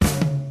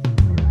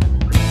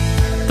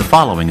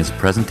following is a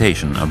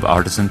presentation of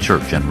Artisan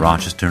Church in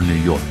Rochester, New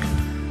York.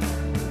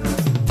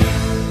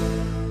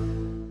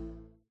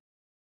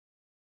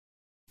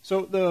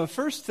 So the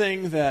first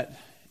thing that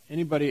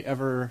anybody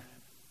ever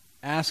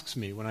asks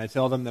me when I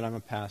tell them that I'm a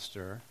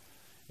pastor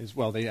is,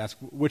 well, they ask,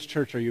 which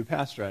church are you a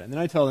pastor at? And then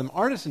I tell them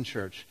Artisan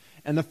Church.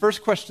 And the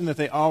first question that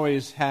they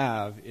always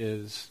have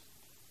is,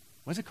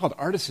 why is it called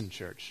Artisan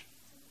Church?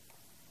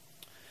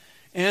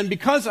 And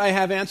because I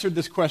have answered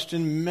this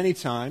question many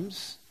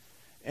times,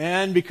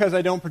 and because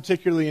I don't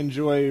particularly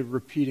enjoy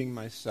repeating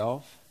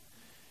myself,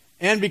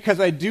 and because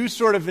I do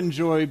sort of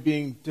enjoy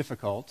being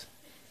difficult,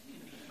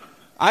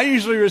 I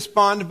usually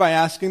respond by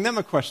asking them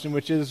a question,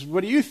 which is, what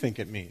do you think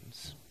it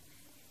means?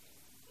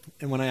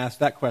 And when I ask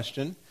that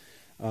question,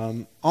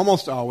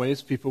 almost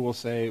always people will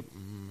say,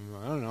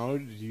 I don't know,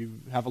 do you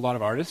have a lot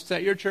of artists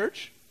at your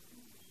church?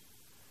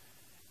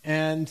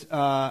 And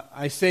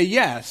I say,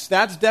 yes,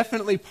 that's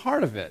definitely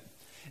part of it.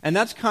 And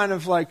that's kind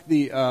of like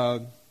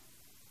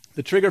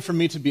the trigger for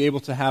me to be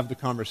able to have the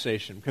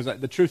conversation. Because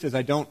the truth is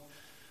I don't,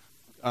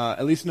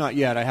 at least not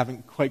yet, I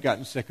haven't quite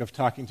gotten sick of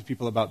talking to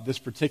people about this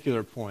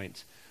particular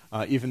point,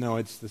 even though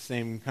it's the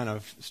same kind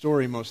of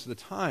story most of the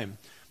time.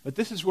 But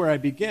this is where I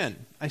begin.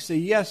 I say,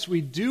 yes,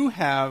 we do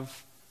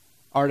have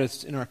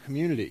artists in our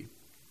community.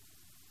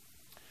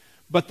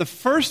 But the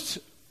first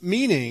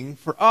meaning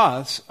for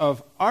us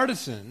of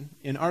artisan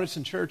in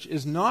Artisan Church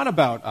is not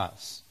about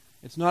us.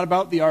 It's not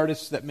about the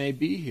artists that may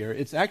be here.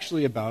 It's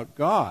actually about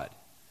God.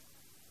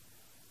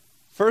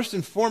 First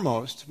and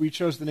foremost, we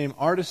chose the name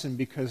artisan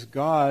because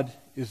God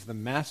is the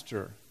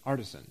master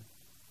artisan.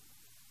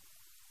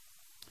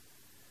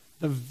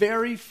 The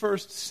very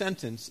first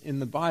sentence in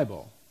the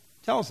Bible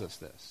tells us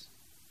this.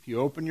 If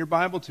you open your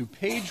Bible to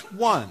page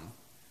 1,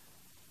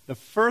 the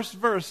first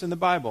verse in the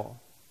Bible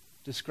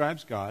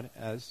describes God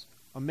as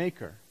a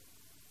maker,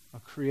 a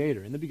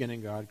creator. In the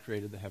beginning, God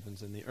created the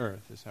heavens and the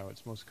earth, is how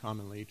it's most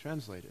commonly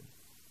translated.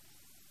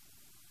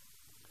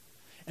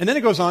 And then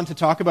it goes on to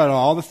talk about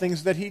all the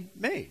things that he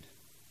made,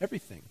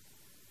 everything,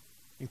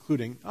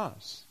 including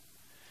us.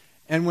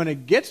 And when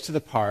it gets to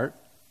the part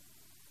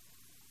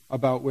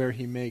about where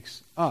he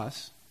makes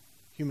us,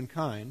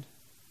 humankind,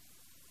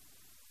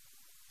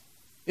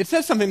 it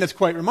says something that's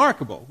quite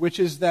remarkable, which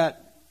is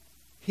that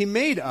he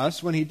made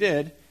us, when he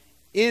did,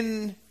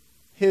 in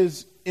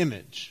his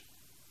image.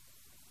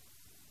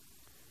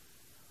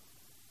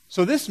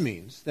 So this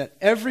means that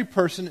every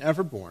person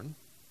ever born,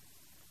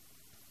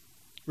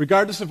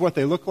 regardless of what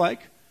they look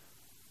like,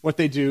 what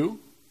they do,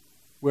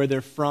 where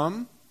they're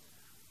from,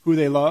 who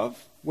they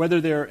love, whether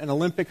they're an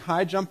Olympic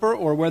high jumper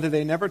or whether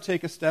they never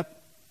take a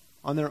step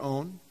on their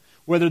own,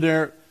 whether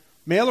they're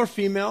male or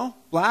female,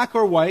 black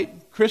or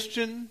white,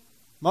 Christian,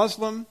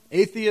 Muslim,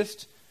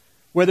 atheist,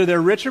 whether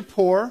they're rich or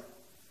poor,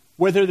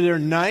 whether they're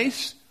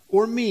nice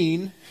or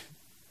mean,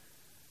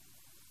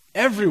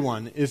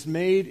 everyone is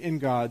made in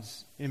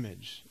God's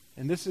image.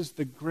 And this is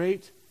the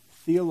great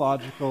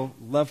theological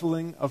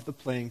leveling of the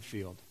playing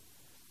field.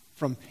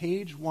 From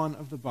page 1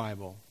 of the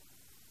Bible,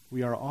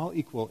 we are all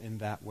equal in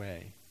that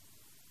way.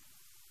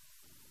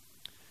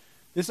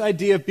 This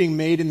idea of being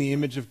made in the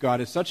image of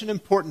God is such an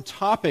important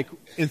topic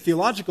in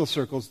theological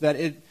circles that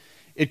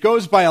it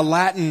goes by a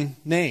Latin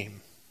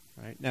name.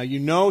 Right? Now, you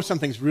know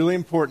something's really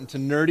important to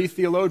nerdy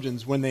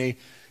theologians when they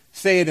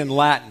say it in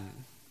Latin.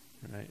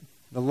 Right?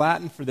 The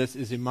Latin for this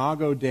is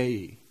imago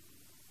Dei,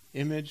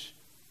 image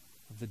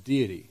of the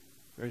deity.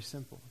 Very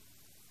simple.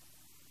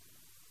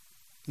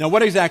 Now,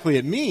 what exactly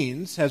it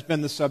means has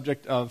been the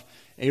subject of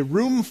a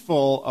room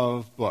full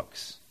of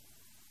books.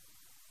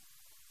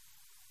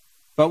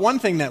 But one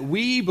thing that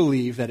we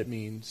believe that it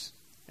means,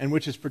 and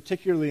which is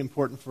particularly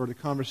important for the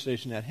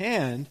conversation at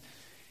hand,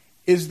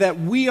 is that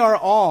we are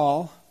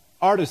all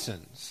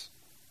artisans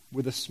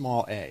with a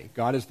small a.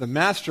 God is the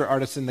master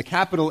artisan, the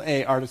capital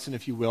A artisan,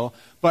 if you will,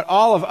 but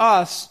all of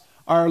us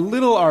are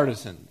little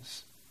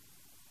artisans.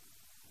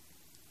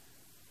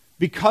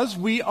 Because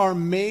we are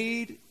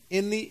made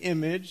in the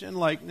image and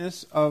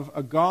likeness of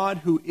a God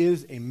who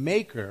is a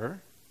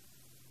maker,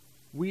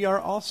 we are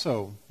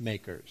also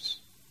makers.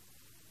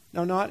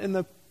 Now, not in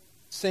the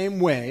same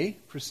way,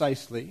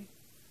 precisely,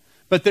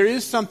 but there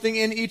is something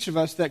in each of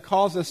us that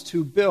calls us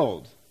to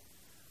build,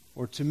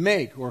 or to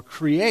make, or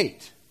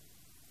create.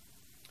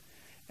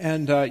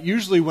 And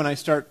usually when I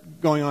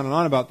start going on and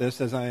on about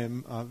this, as I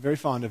am very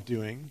fond of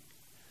doing,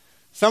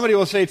 somebody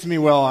will say to me,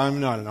 well, I'm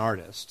not an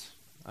artist.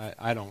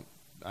 I don't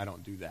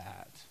do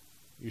that.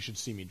 You should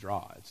see me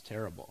draw. It's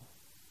terrible.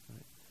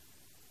 Right?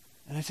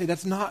 And I say,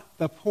 that's not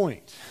the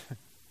point.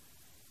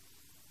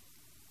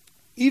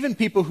 Even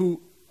people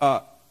who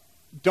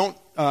don't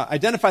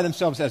identify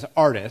themselves as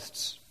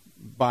artists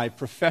by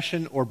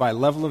profession or by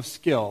level of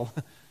skill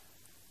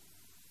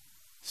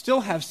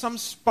still have some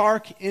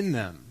spark in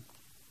them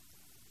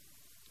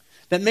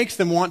that makes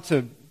them want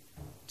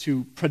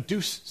to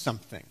produce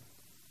something.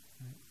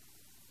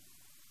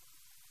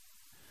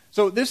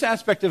 So this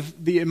aspect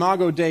of the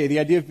imago Dei, the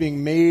idea of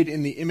being made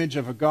in the image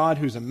of a God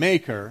who's a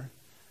maker,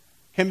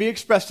 can be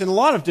expressed in a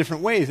lot of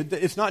different ways.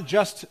 It's not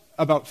just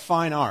about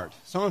fine art.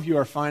 Some of you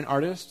are fine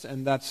artists,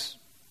 and that's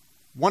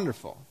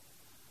wonderful.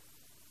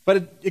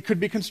 But it could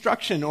be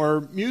construction,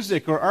 or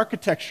music, or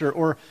architecture,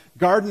 or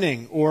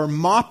gardening, or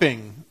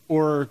mopping,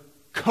 or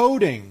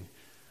coding,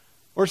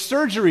 or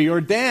surgery, or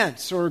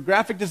dance, or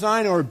graphic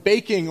design, or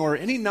baking, or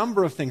any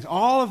number of things.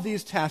 All of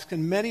these tasks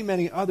and many,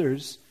 many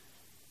others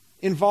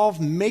involve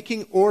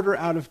making order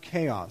out of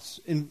chaos,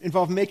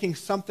 involve making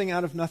something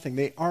out of nothing.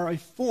 They are a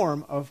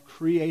form of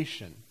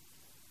creation.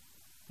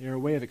 They are a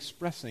way of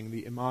expressing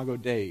the imago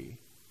Dei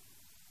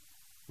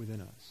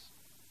within us.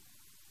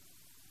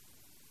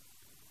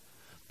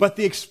 But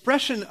the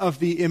expression of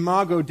the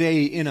imago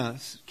Dei in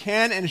us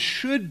can and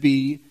should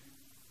be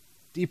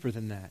deeper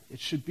than that. It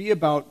should be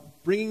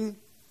about bringing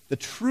the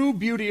true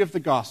beauty of the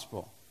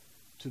gospel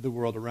to the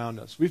world around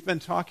us. We've been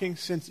talking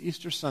since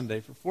Easter Sunday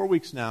for 4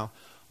 weeks now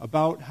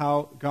about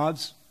how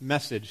God's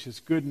message,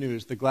 His good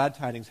news, the glad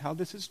tidings, how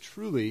this is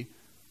truly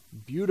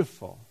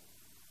beautiful.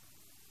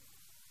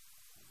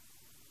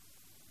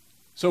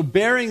 So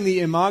bearing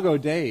the imago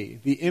Dei,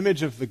 the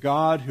image of the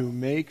God who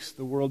makes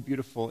the world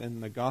beautiful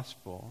in the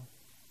gospel,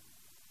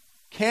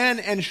 can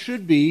and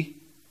should be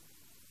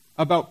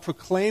about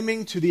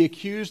proclaiming to the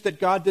accused that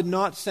God did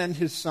not send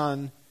His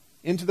Son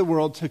into the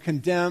world to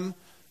condemn,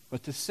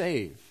 but to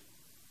save.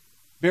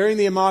 Bearing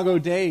the imago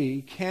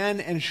Dei can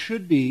and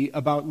should be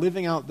about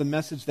living out the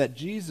message that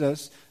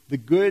Jesus, the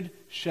Good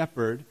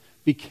Shepherd,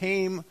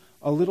 became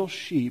a little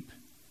sheep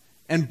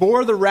and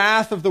bore the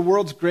wrath of the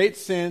world's great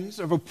sins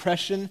of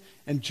oppression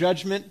and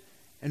judgment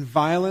and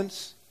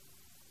violence,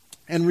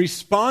 and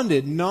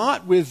responded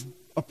not with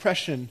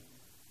oppression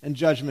and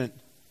judgment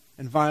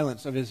and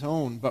violence of His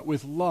own, but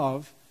with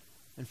love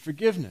and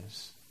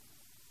forgiveness.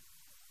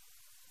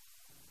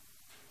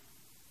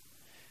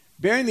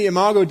 Bearing the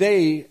imago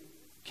Dei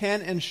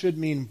can and should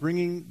mean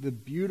bringing the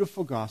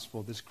beautiful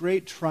gospel, this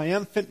great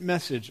triumphant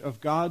message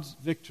of God's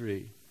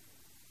victory,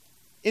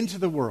 into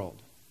the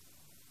world.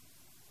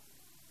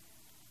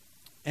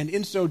 And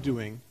in so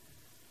doing,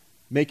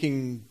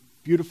 making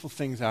beautiful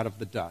things out of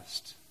the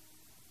dust.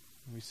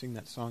 And we sing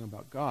that song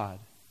about God,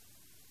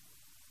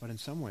 but in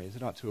some ways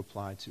it ought to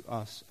apply to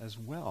us as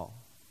well.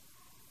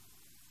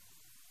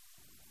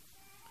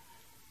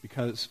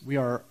 Because we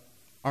are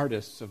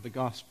artists of the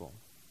gospel.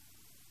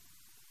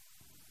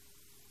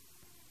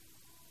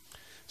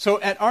 So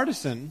at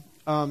Artisan,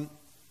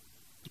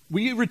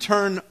 we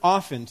return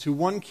often to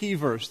one key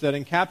verse that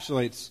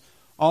encapsulates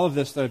all of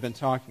this that I've been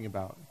talking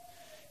about.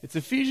 It's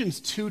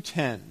Ephesians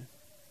 2:10,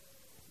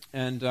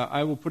 and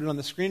I will put it on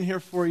the screen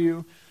here for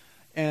you.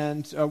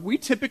 And we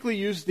typically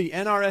use the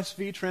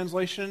NRSV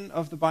translation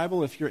of the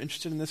Bible if you're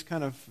interested in this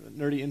kind of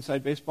nerdy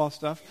inside baseball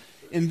stuff.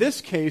 In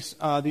this case,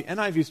 the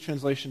NIV's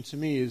translation to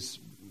me is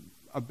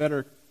a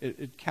better,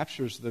 it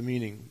captures the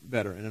meaning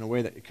better and in a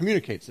way that it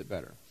communicates it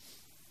better.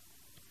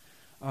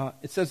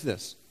 It says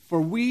this: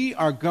 "For we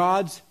are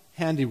God's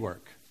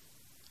handiwork."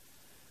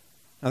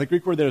 Now the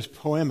Greek word there is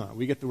poema.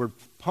 We get the word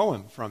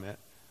poem from it.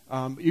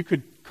 You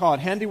could call it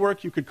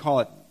handiwork, you could call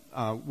it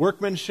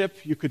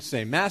workmanship, you could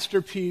say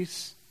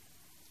masterpiece,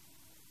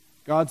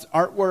 God's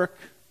artwork.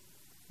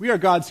 We are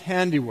God's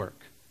handiwork,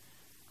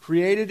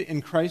 created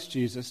in Christ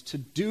Jesus to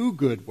do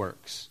good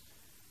works,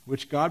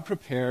 which God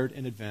prepared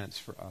in advance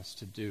for us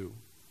to do.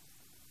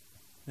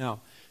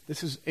 Now,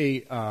 this is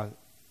a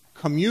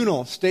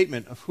communal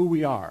statement of who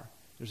we are.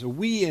 There's a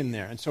we in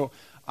there. And so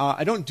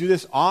I don't do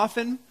this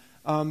often,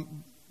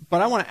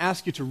 but I want to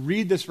ask you to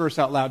read this verse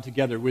out loud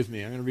together with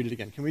me. I'm going to read it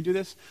again. Can we do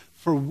this?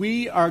 "For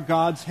we are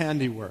God's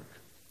handiwork,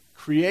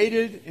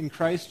 created in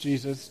Christ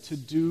Jesus to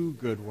do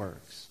good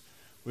works,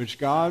 which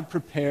God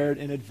prepared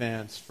in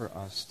advance for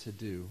us to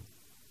do."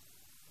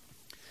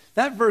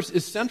 That verse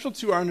is central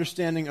to our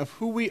understanding of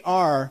who we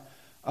are,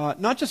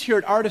 not just here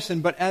at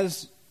Artisan, but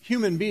as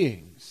human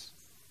beings.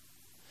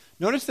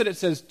 Notice that it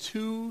says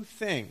two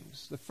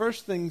things. The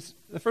first thing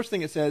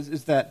it says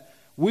is that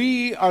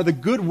we are the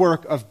good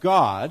work of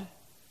God.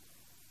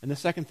 And the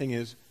second thing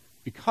is,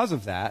 because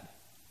of that,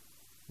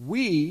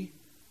 we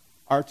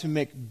are to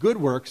make good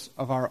works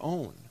of our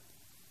own.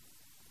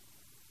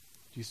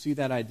 Do you see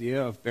that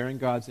idea of bearing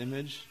God's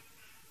image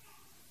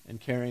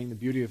and carrying the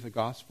beauty of the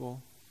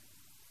gospel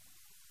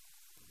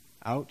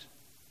out?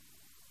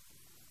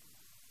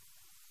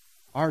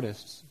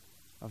 Artists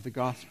of the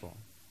gospel.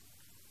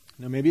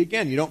 Now maybe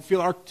again, you don't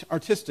feel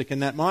artistic,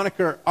 and that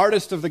moniker,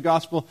 artist of the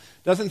gospel,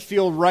 doesn't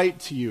feel right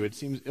to you. It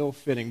seems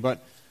ill-fitting.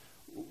 But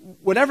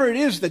whatever it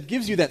is that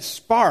gives you that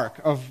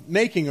spark of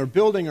making or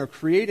building or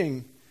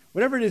creating,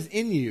 whatever it is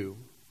in you,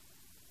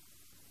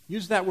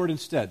 use that word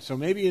instead. So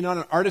maybe you're not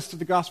an artist of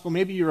the gospel.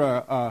 Maybe you're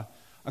a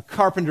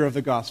carpenter of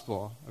the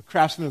gospel, a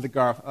craftsman of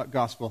the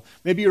gospel.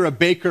 Maybe you're a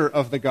baker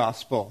of the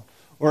gospel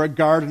or a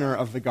gardener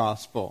of the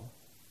gospel.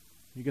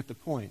 You get the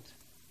point.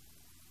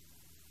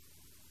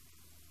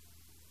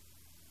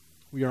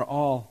 We are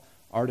all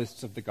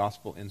artists of the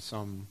gospel in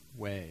some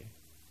way.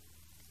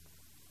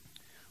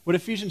 What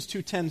Ephesians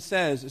 2:10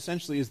 says,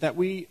 essentially, is that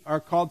we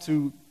are called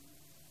to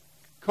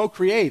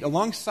co-create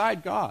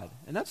alongside God.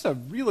 And that's a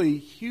really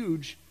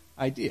huge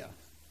idea.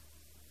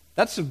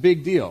 That's a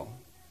big deal.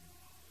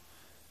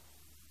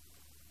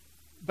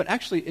 But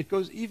actually, it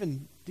goes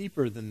even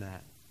deeper than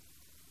that.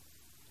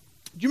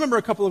 Do you remember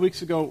a couple of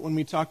weeks ago when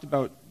we talked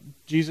about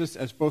Jesus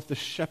as both the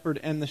shepherd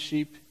and the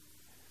sheep?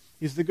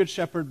 He's the good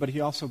shepherd, but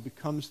he also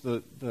becomes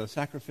the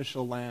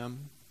sacrificial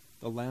lamb,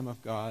 the Lamb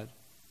of God.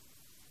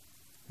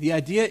 The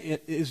idea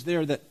is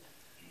there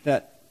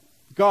that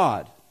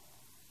God,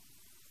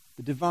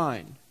 the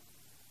divine,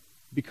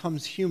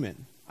 becomes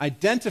human,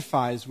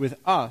 identifies with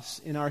us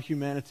in our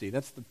humanity.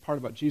 That's the part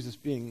about Jesus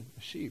being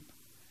a sheep.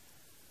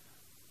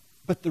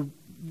 But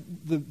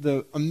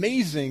the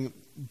amazing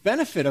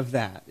benefit of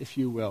that, if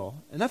you will,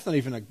 and that's not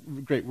even a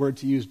great word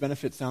to use.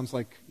 Benefit sounds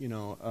like,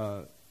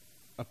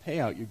 a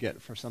payout you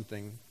get for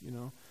something,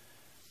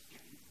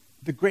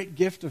 The great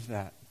gift of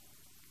that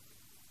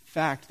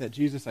fact that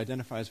Jesus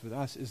identifies with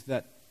us is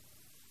that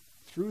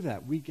through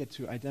that we get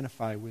to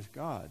identify with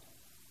God.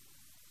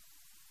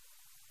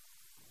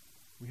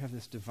 We have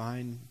this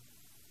divine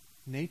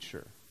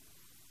nature.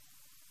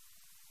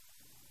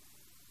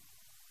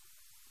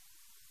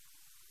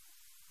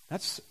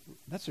 That's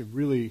a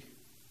really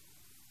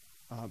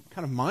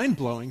kind of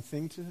mind-blowing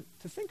thing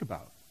to think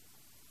about.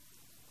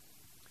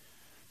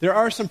 There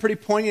are some pretty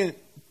poignant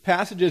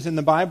passages in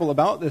the Bible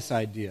about this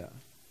idea.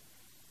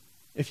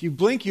 If you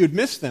blink, you'd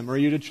miss them, or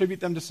you'd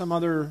attribute them to some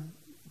other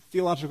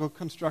theological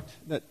construct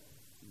that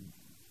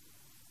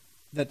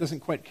doesn't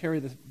quite carry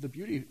the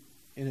beauty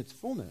in its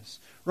fullness.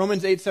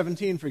 Romans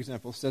 8:17, for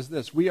example, says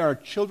this: "We are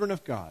children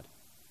of God.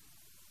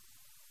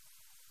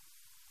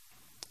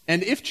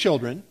 And if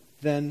children,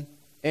 then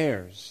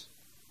heirs.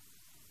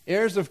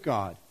 Heirs of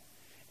God,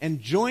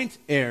 and joint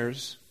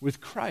heirs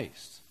with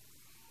Christ."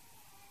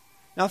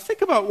 Now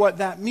think about what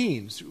that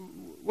means.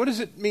 What does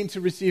it mean to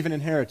receive an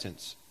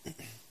inheritance?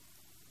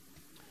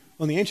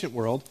 Well, in the ancient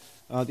world,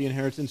 the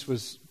inheritance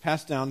was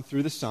passed down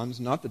through the sons,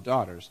 not the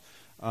daughters.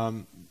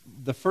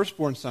 The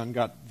firstborn son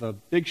got the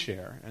big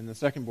share, and the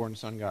secondborn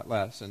son got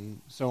less,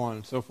 and so on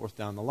and so forth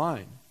down the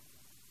line.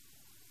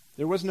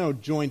 There was no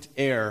joint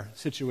heir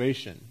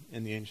situation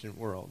in the ancient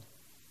world.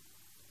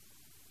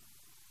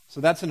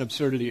 So that's an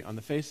absurdity on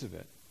the face of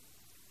it.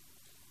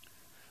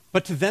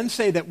 But to then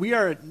say that we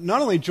are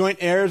not only joint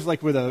heirs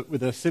like with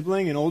a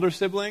sibling, an older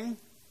sibling,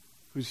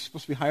 who's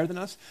supposed to be higher than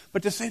us,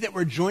 but to say that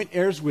we're joint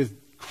heirs with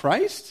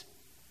Christ?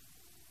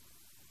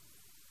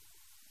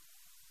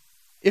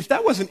 If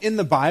that wasn't in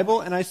the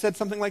Bible and I said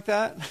something like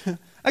that,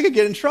 I could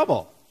get in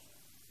trouble.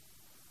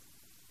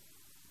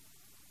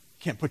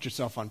 You can't put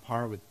yourself on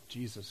par with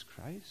Jesus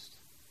Christ.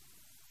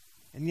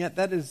 And yet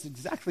that is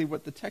exactly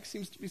what the text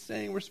seems to be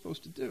saying we're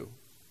supposed to do.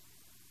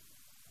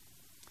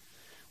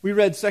 We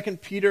read 2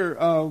 Peter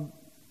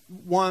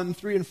 1,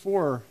 3, and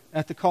 4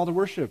 at the call to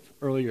worship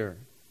earlier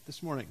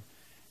this morning.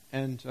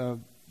 And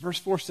verse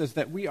 4 says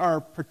that we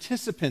are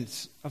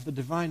participants of the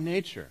divine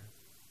nature.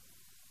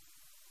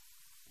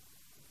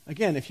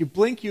 Again, if you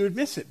blink, you would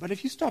miss it. But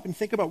if you stop and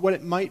think about what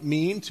it might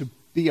mean to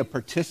be a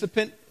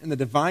participant in the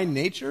divine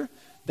nature,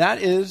 that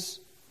is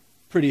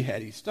pretty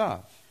heady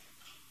stuff.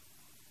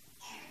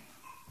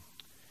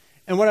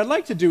 And what I'd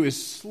like to do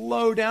is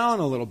slow down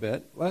a little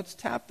bit. Let's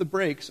tap the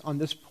brakes on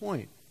this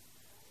point.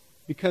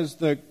 Because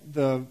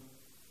the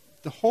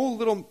whole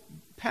little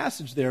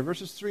passage there,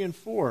 verses 3 and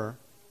 4,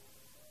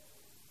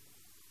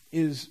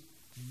 is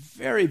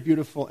very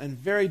beautiful and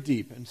very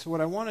deep. And so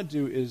what I want to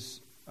do is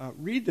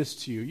read this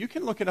to you. You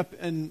can look it up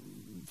and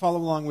follow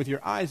along with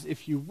your eyes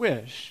if you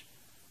wish.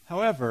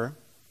 However,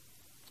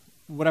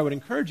 what I would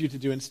encourage you to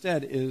do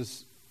instead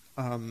is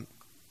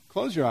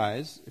close your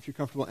eyes, if you're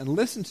comfortable, and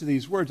listen to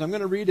these words. I'm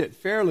going to read it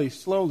fairly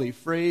slowly,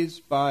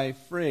 phrase by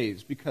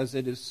phrase, because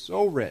it is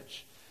so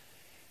rich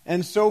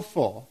and so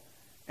full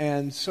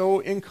and so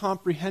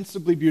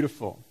incomprehensibly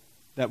beautiful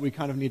that we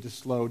kind of need to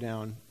slow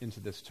down into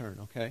this turn,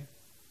 okay?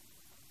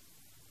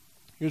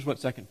 Here's what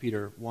 2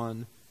 Peter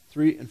 1,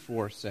 3, and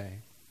 4 say.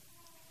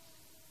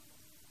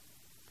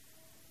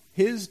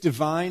 His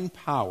divine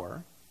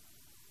power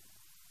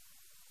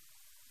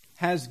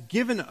has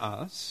given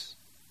us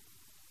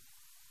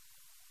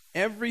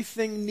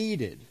everything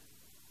needed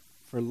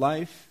for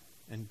life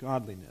and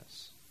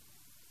godliness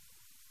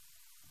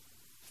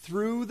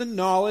through the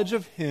knowledge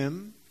of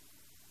Him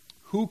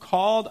who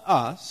called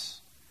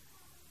us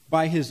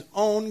by His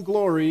own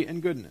glory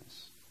and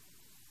goodness.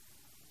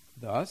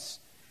 Thus,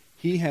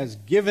 He has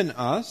given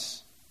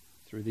us,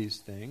 through these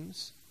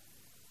things,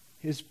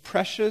 His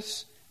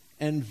precious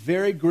and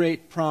very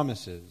great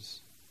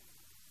promises,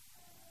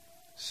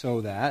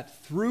 so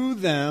that through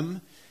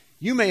them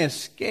you may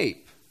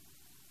escape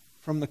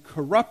from the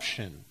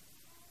corruption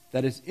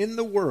that is in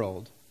the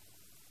world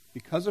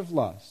because of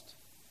lust,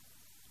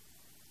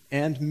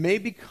 and may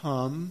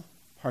become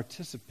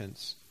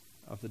participants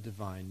of the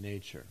divine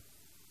nature.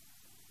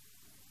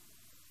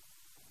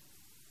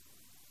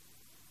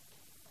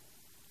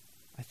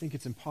 I think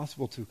it's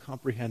impossible to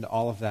comprehend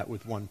all of that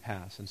with one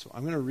pass, and so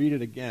I'm going to read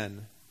it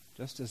again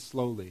just as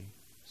slowly.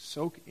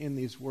 Soak in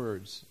these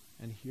words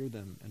and hear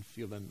them and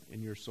feel them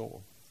in your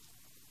soul.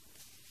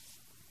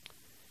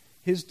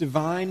 His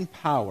divine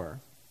power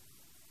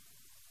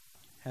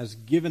has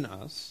given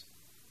us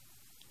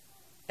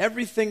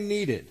everything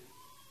needed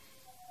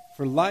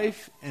for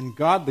life and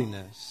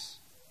godliness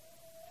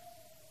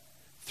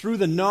through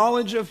the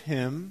knowledge of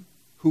Him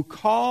who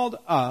called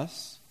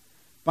us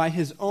by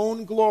His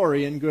own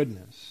glory and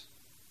goodness.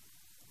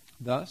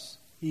 Thus,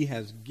 He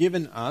has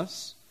given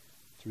us,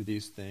 through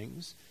these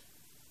things,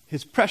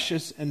 His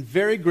precious and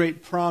very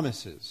great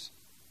promises,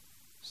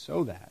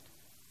 so that,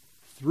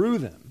 through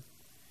them,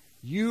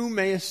 you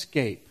may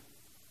escape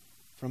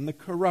from the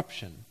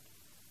corruption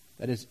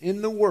that is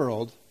in the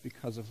world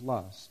because of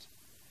lust,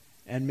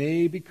 and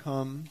may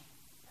become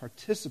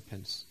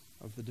participants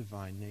of the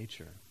divine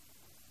nature.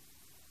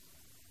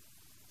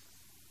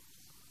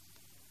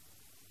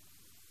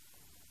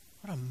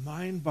 What a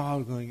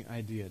mind-boggling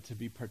idea, to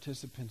be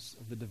participants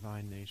of the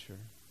divine nature.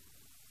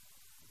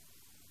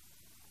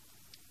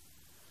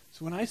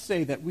 So when I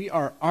say that we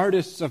are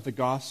artists of the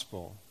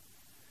gospel,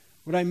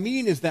 what I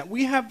mean is that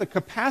we have the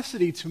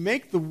capacity to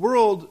make the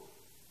world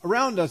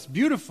around us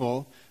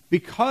beautiful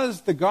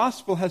because the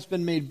gospel has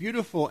been made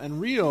beautiful and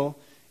real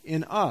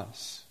in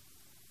us.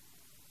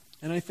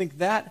 And I think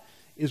that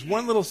is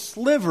one little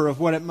sliver of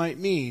what it might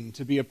mean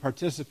to be a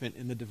participant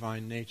in the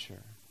divine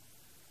nature.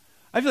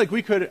 I feel like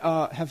we could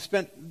have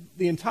spent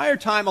the entire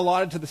time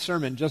allotted to the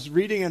sermon just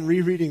reading and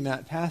rereading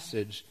that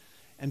passage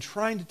and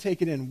trying to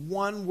take it in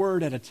one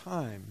word at a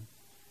time.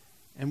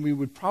 And we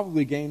would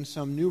probably gain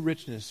some new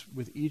richness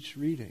with each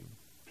reading.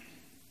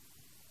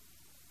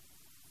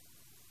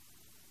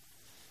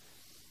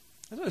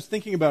 As I was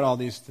thinking about all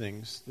these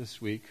things this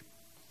week,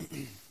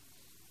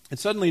 it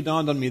suddenly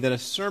dawned on me that a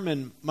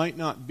sermon might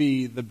not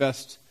be the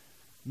best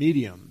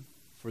medium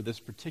for this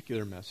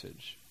particular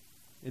message.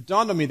 It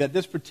dawned on me that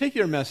this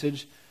particular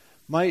message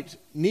might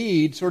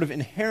need sort of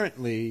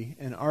inherently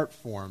an art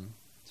form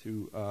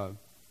to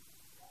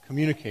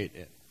communicate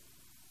it.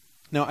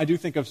 Now, I do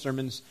think of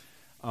sermons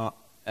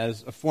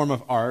as a form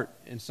of art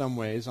in some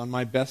ways. On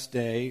my best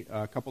day,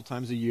 a couple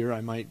times a year,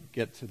 I might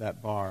get to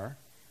that bar.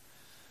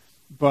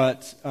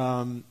 But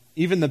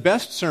even the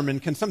best sermon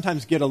can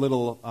sometimes get a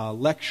little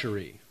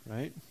lecture-y,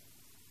 right?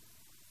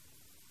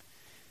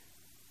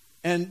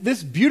 And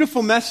this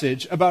beautiful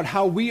message about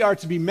how we are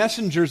to be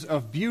messengers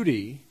of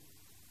beauty,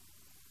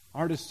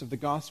 artists of the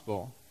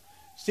gospel,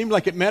 seemed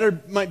like it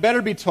might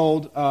better be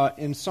told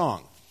in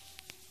song.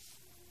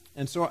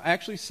 And so I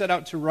actually set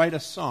out to write a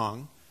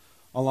song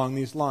along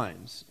these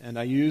lines. And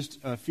I used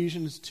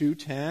Ephesians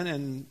 2:10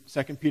 and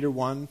 2 Peter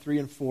 1:3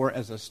 and 4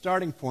 as a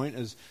starting point,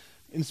 as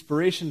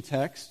inspiration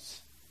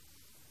texts.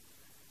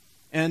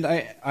 And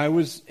I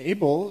was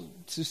able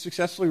to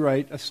successfully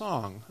write a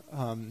song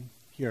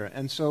here.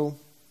 And so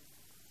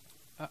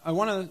I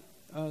want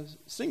to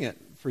sing it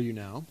for you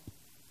now.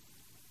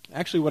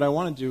 Actually, what I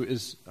want to do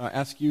is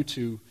ask you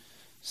to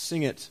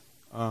sing it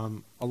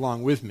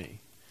along with me.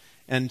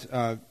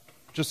 And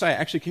Josiah,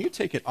 actually, can you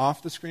take it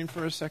off the screen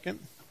for a second?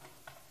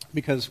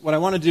 Because what I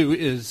want to do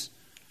is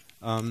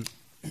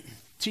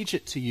teach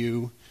it to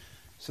you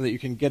so that you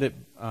can get it,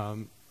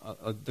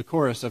 the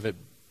chorus of it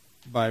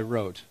by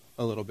rote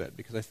a little bit,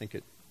 because I think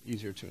it's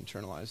easier to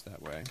internalize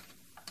that way.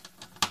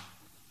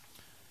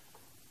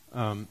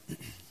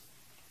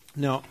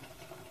 Now,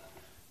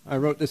 I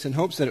wrote this in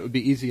hopes that it would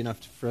be easy enough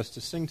for us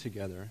to sing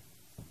together,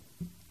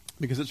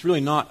 because it's really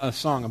not a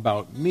song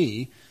about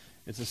me,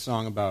 it's a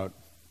song about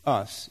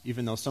us,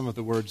 even though some of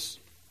the words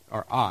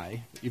are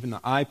I. Even the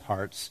I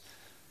parts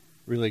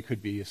really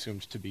could be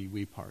assumed to be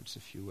we parts,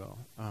 if you will.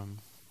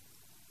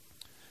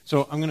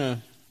 So I'm going to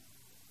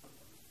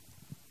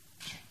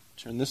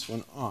turn this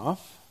one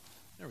off.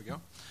 There we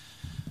go.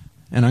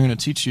 And I'm going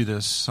to teach you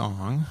this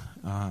song,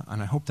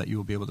 and I hope that you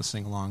will be able to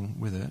sing along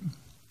with it.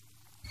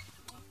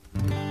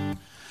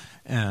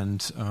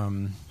 And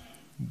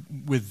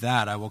with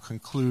that, I will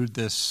conclude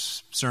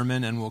this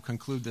sermon, and we'll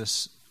conclude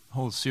this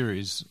whole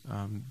series,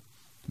 The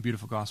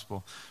Beautiful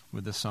Gospel,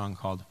 with this song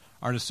called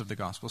Artists of the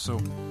Gospel. So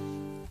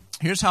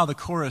here's how the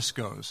chorus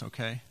goes,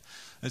 okay?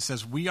 It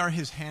says, "We are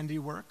His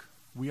handiwork,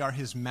 we are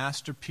His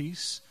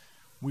masterpiece,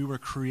 we were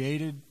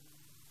created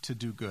to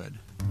do good."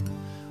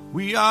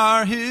 We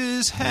are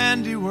His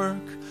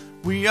handiwork,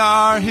 we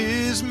are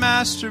His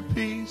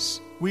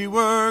masterpiece, we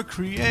were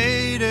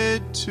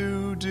created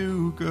to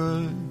do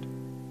good.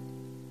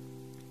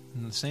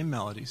 And the same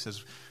melody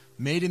says,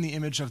 "Made in the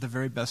image of the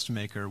very best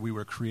maker, we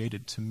were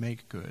created to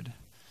make good."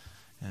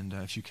 And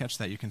if you catch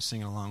that, you can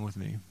sing along with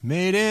me.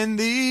 Made in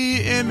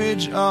the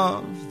image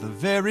of the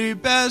very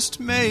best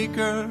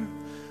maker,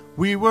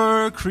 we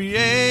were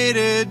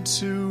created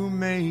to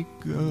make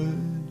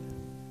good.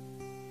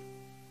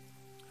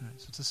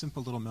 It's a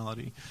simple little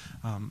melody.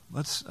 I'm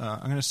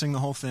going to sing the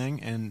whole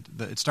thing, and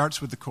it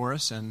starts with the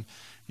chorus, and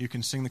you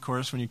can sing the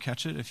chorus when you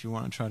catch it. If you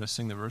want to try to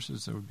sing the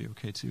verses, that would be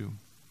okay too.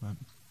 But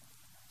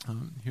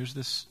here's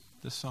this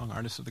song,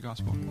 Artists of the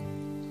Gospel.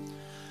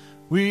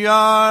 We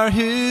are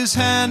His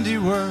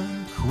handiwork,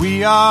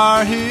 we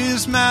are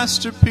His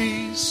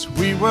masterpiece,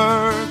 we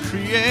were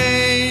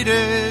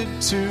created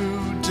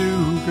to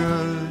do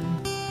good.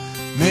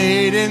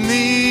 Made in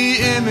the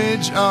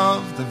image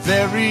of the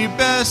very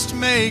best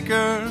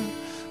maker,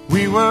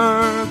 We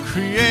were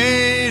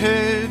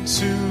created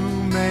to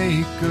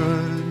make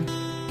good.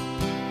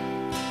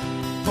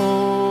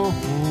 Oh,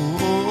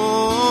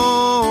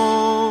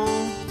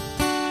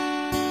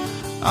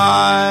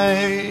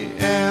 I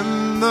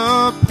am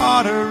the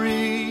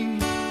pottery,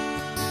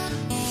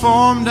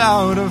 formed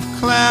out of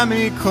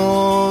clammy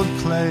cold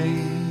clay.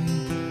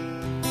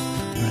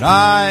 But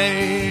I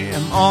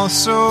am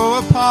also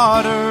a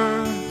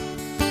potter,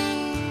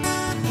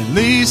 at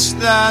least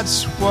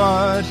that's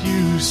what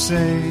you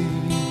say.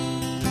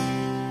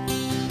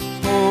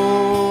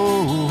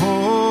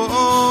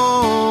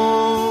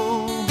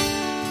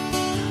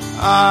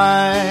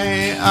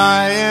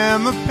 I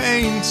am a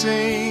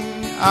painting,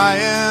 I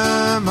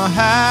am a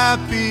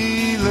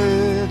happy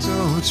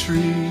little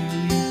tree.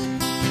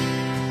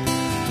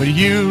 But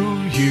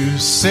you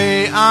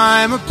say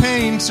I'm a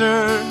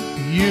painter,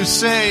 you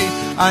say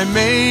I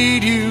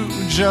made you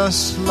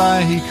just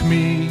like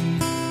me.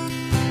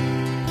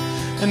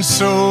 And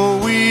so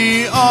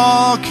we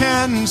all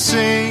can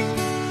sing,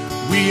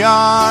 we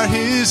are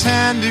His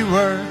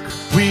handiwork,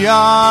 we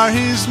are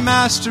His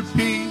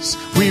masterpiece.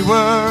 We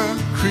were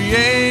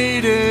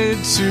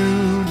created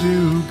to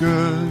do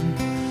good,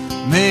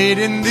 made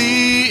in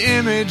the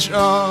image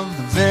of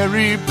the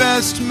very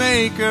best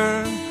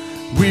Maker.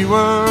 We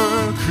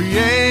were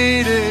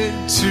created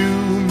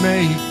to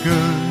make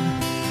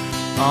good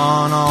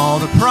on all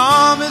the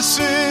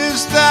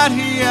promises that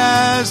He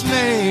has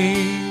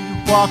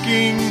made,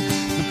 walking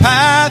the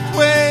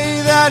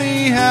pathway that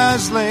He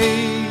has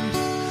laid,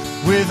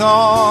 with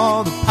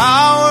all the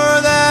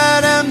power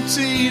that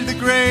emptied the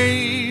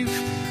grave.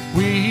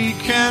 We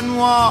can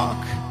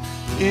walk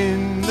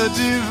in the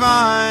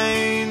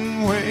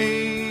divine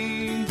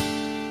way.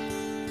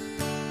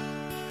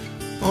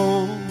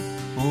 Oh,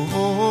 oh,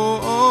 oh,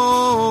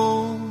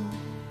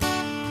 oh,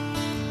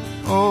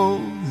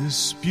 oh,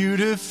 this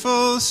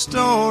beautiful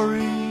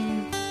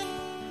story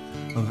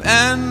of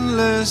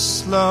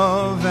endless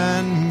love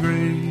and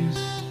grace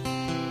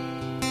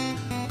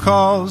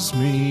calls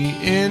me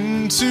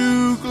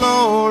into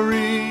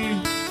glory,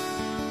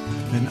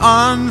 an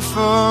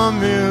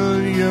unfamiliar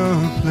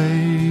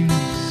place.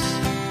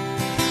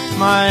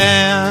 My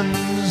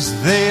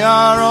hands, they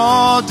are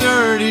all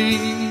dirty,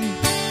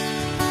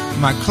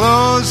 my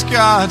clothes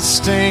got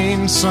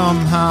stained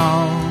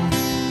somehow.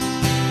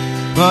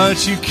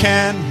 But you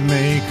can't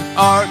make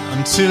art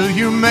until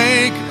you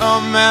make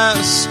a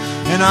mess,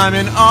 and I'm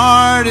an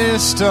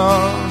artist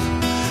of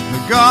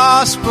the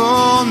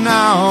gospel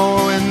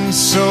now. And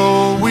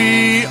so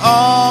we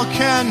all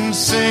can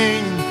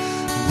sing,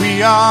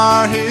 we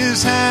are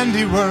His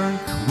handiwork,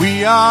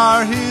 we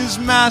are His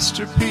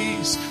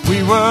masterpiece.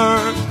 We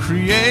were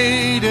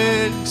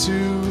created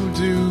to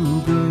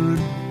do good,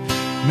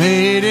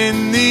 made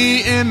in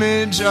the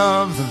image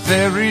of the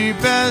very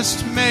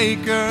best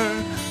Maker.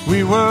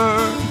 We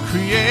were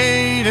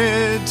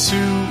created to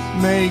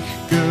make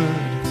good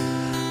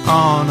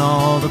on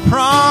all the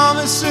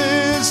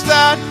promises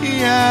that He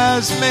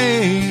has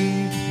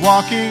made,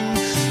 walking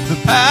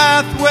the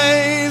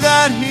pathway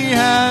that He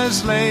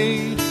has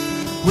laid,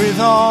 with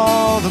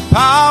all the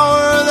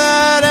power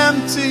that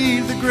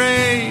emptied the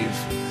grave.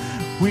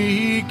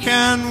 We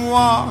can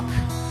walk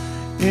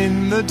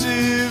in the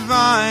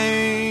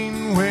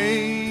divine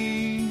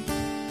way.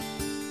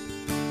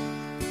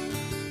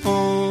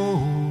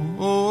 Oh,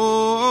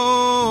 oh,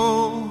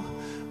 oh,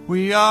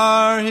 we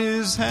are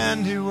His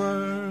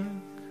handiwork.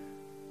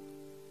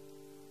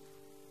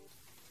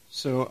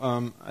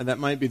 So that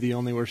might be the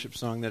only worship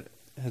song that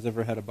has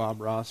ever had a Bob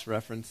Ross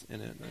reference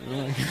in it.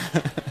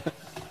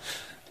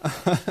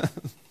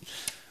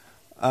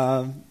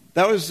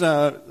 That was,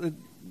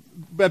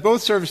 at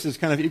both services,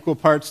 kind of equal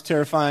parts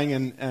terrifying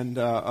and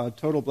a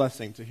total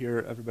blessing to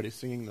hear everybody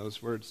singing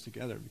those words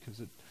together,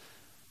 because it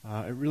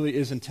really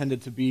is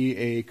intended to be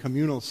a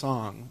communal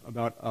song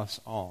about us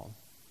all.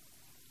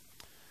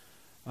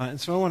 And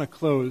so I want to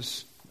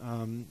close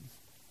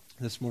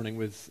this morning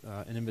with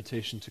an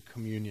invitation to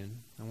communion.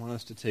 I want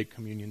us to take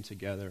communion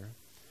together.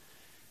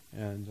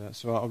 And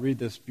so I'll read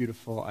this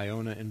beautiful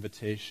Iona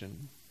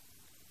invitation.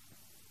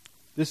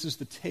 This is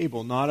the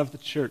table, not of the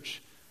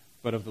church,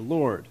 but of the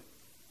Lord.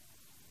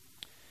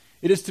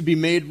 It is to be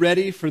made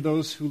ready for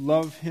those who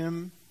love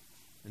Him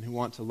and who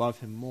want to love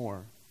Him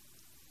more.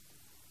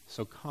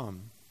 So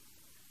come,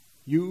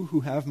 you who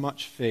have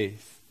much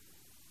faith,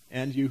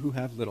 and you who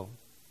have little.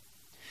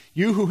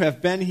 You who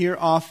have been here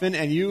often,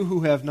 and you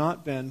who have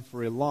not been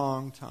for a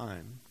long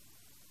time.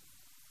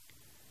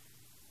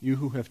 You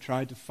who have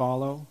tried to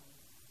follow,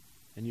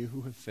 and you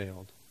who have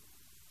failed.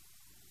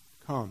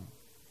 Come,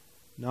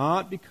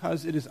 not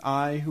because it is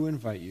I who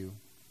invite you,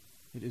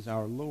 it is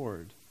our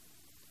Lord.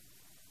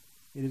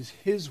 It is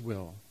His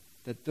will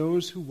that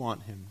those who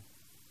want Him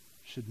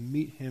should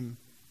meet Him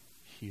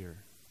here.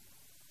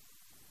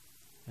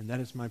 And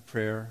that is my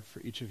prayer for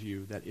each of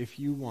you, that if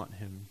you want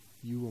Him,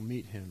 you will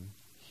meet Him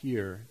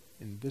here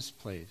in this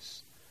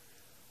place.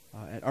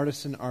 At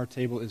Artisan, our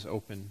table is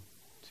open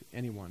to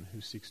anyone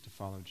who seeks to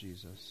follow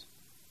Jesus.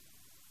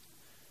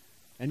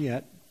 And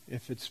yet,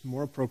 if it's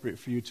more appropriate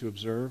for you to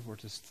observe or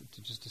to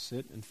just to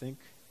sit and think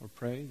or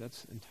pray,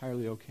 that's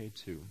entirely okay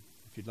too.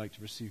 If you'd like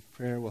to receive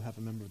prayer, we'll have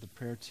a member of the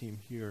prayer team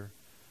here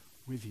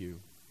with you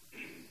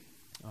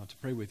to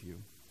pray with you.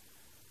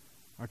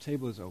 Our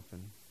table is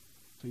open.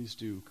 Please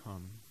do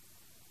come.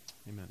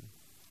 Amen.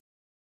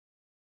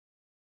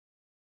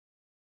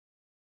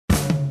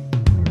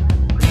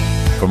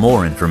 For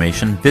more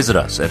information, visit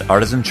us at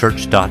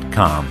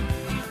artisanchurch.com.